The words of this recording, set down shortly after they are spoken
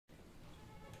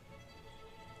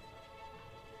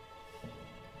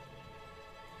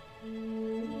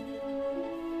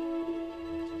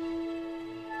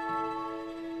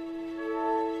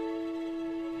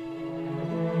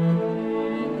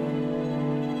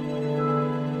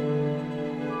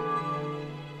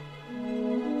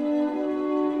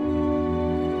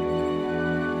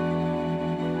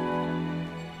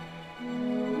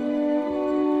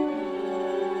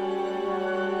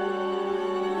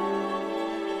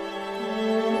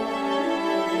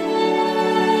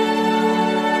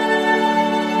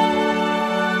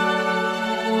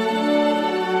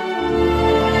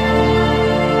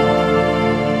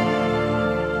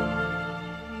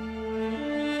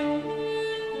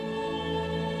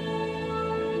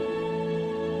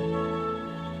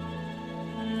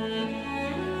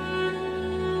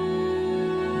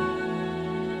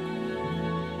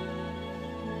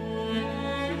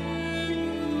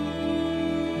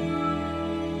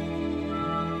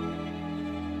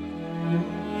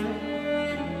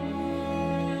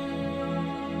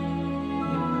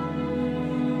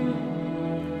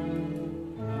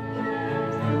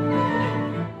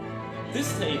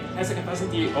has a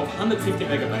capacity of 150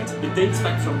 megabytes. It dates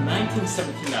back from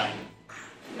 1979.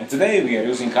 And today we are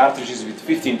using cartridges with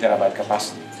 15 terabyte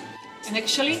capacity. And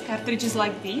actually, cartridges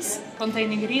like these,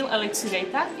 containing real LHC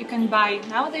data, you can buy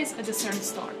nowadays at the CERN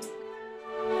store.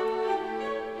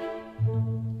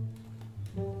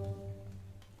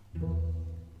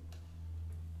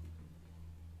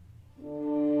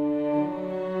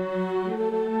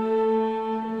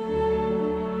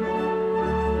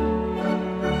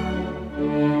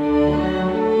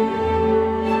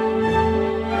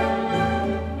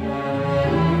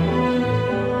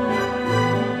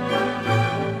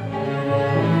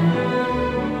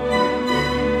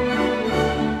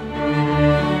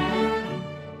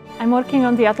 I'm working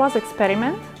on the Atlas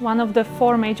experiment, one of the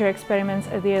 4 major experiments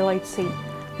at the LHC.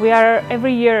 We are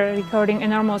every year recording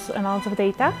enormous amounts of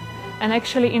data, and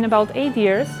actually in about 8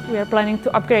 years we are planning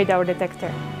to upgrade our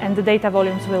detector, and the data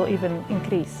volumes will even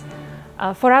increase.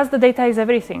 For us the data is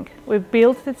everything. We've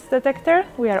built this detector,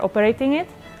 we are operating it,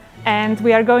 and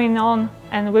we are going on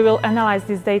and we will analyze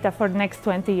this data for the next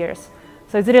 20 years.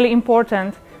 So it's really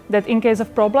important that in case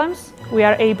of problems we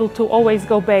are able to always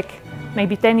go back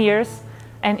maybe 10 years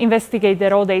and investigate the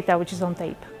raw data which is on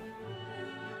tape.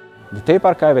 The tape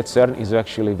archive at CERN is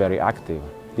actually very active.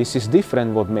 This is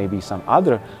different what maybe some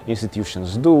other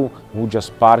institutions do who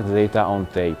just park the data on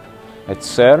tape. At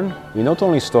CERN, we not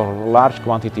only store large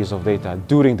quantities of data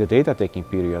during the data taking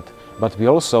period, but we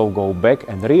also go back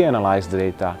and reanalyze the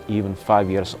data even 5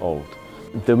 years old.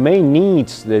 The main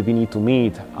needs that we need to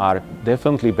meet are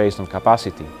definitely based on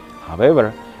capacity.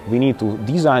 However, we need to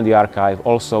design the archive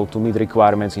also to meet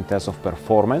requirements in terms of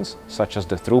performance, such as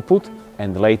the throughput,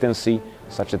 and latency,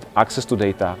 such that access to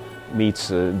data meets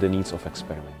the needs of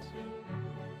experiments.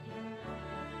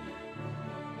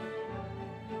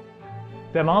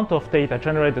 The amount of data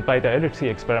generated by the LHC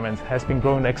experiments has been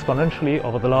growing exponentially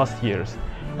over the last years,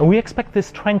 and we expect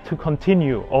this trend to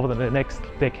continue over the next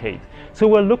decade. So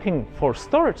we're looking for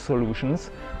storage solutions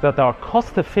that are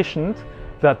cost efficient,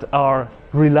 that are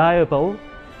reliable,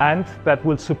 and that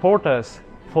will support us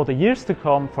for the years to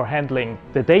come for handling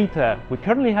the data we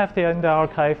currently have there in the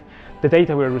archive, the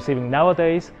data we're receiving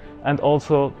nowadays, and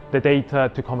also the data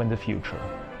to come in the future.